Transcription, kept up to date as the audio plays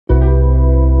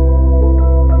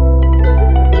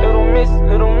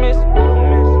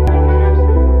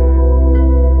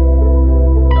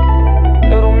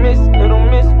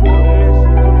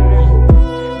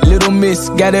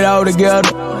got it all together.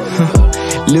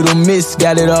 Little Miss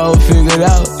got it all figured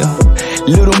out.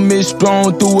 Little Miss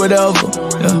strong through whatever.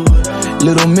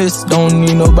 Little Miss don't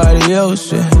need nobody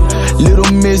else.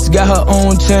 Little Miss got her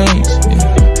own change.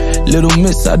 Little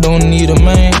Miss, I don't need a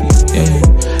man.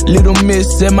 Little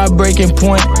Miss at my breaking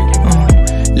point.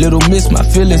 Little Miss, my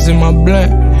feelings in my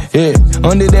blunt. Yeah,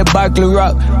 under that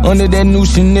Baccarat, under that new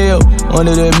Chanel,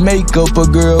 under that makeup, a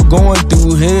girl going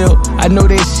through hell. I know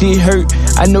that shit hurt,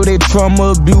 I know that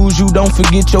trauma abuse you. Don't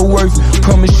forget your worth,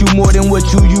 promise you more than what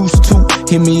you used to.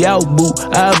 Hit me out, boo,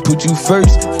 I'll put you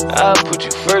first. I'll put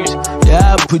you first,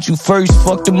 yeah, I'll put you first.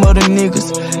 Fuck them other niggas,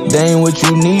 they ain't what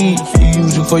you need. You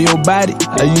use you for your body,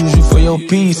 I use you for your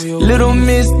peace. Little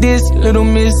Miss this, little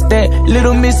Miss that.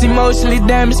 Little Miss emotionally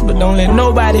damaged, but don't let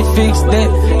nobody fix that.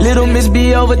 Little Miss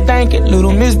be overthinking,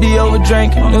 little Miss be over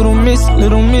drinking. Little Miss,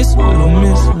 little Miss, little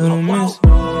Miss, little Miss.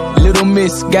 Little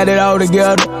Miss got it all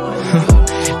together.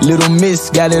 Little Miss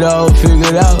got it all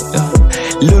figured out.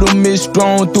 Little Miss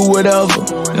strong through whatever.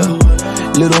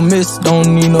 Little Miss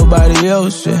don't need nobody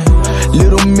else.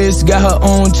 Little Miss got her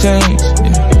own change.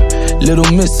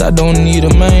 Little Miss, I don't need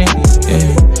a man.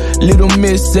 Little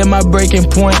Miss at my breaking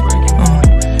point.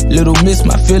 Little Miss,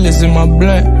 my feelings in my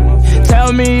blunt.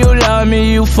 Tell me you love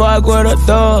me, you fuck with a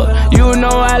thug. You know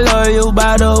I love you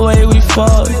by the way we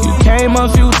fuck. You came a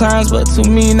few times, but to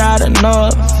me not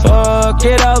enough. Fuck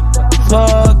it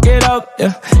up,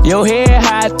 yeah. Your head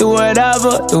high through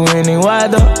whatever, through any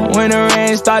weather. When the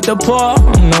rain start to pour,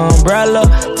 I'm the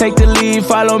umbrella. Take the lead,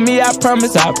 follow me, I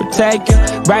promise I'll protect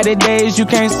you. Brighter days you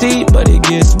can't see, but it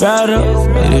gets better.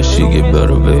 Yeah, this shit get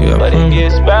better, baby, I promise. It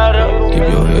gets better. Keep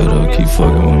your head up, keep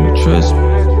fucking when you trust me.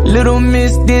 Little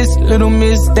Miss this, little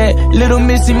Miss that. Little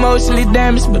Miss emotionally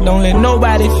damaged, but don't let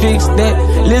nobody fix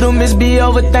that. Little Miss be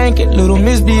overthinking, little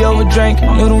Miss be over drinking.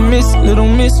 Little Miss, little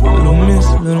Miss, little Miss,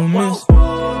 little Miss.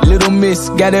 Little Miss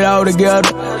got it all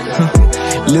together.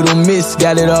 Little Miss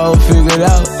got it all figured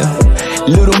out.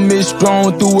 Little Miss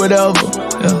strong through whatever.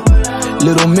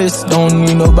 Little Miss don't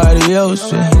need nobody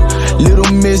else.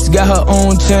 Little Miss got her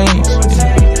own change.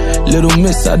 Little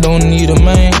Miss, I don't need a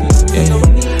man.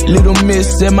 Little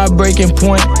Miss at my breaking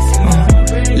point.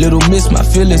 Little Miss, my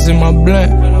feelings in my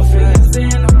blunt.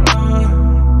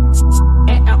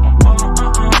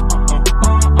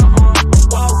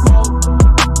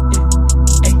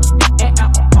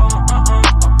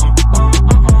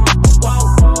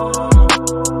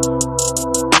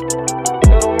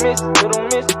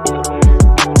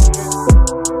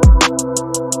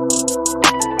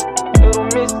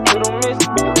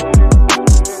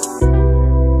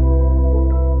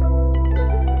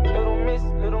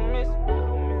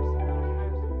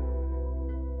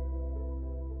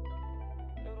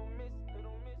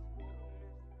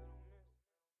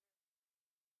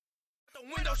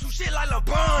 Window shoot shit like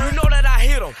LeBron. You know that I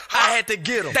hit them, I had to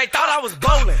get them. They thought I was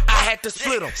bowling, I had to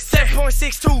split them.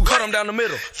 7.62, cut them down the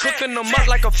middle. Cooking them up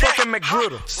like a fucking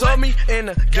McGriddle. Saw me in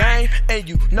the game, and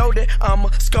you know that I'm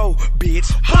a scope, bitch.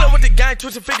 Pull up with the gang,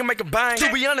 twist your figure, make a bang.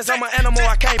 To be honest, I'm an animal,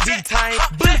 I can't be tamed.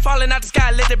 Bullet falling out the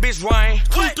sky, let that bitch rain.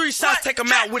 2-3 shots, take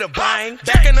them out with a bang.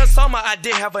 Back in the summer, I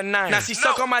did have a name. Now she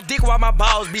suck on my dick while my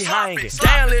balls be hanging.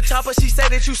 Damn, little chopper, she said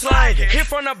that you slanging. Hit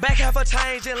from the back, have a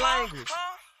change in language.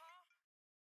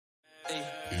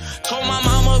 Told my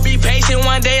mama be patient,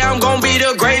 one day I'm gon' be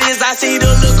the greatest. I see the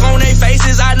look on their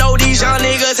faces, I know these young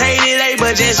niggas hate it, they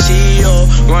but just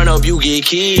chill. Run up, you get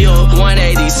killed.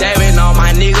 187, all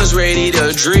my niggas ready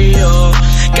to drill.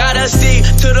 Gotta stick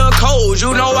to the code,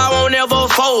 you know I won't ever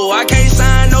fold. I can't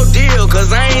sign no deal,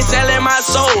 cause I ain't selling my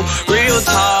soul. Real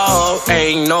talk,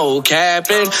 ain't no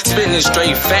capping. Spinning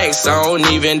straight facts, I don't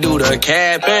even do the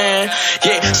capping.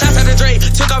 Yeah, shots at the Drake,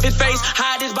 took off his face,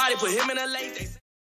 hide his body, put him in a lace.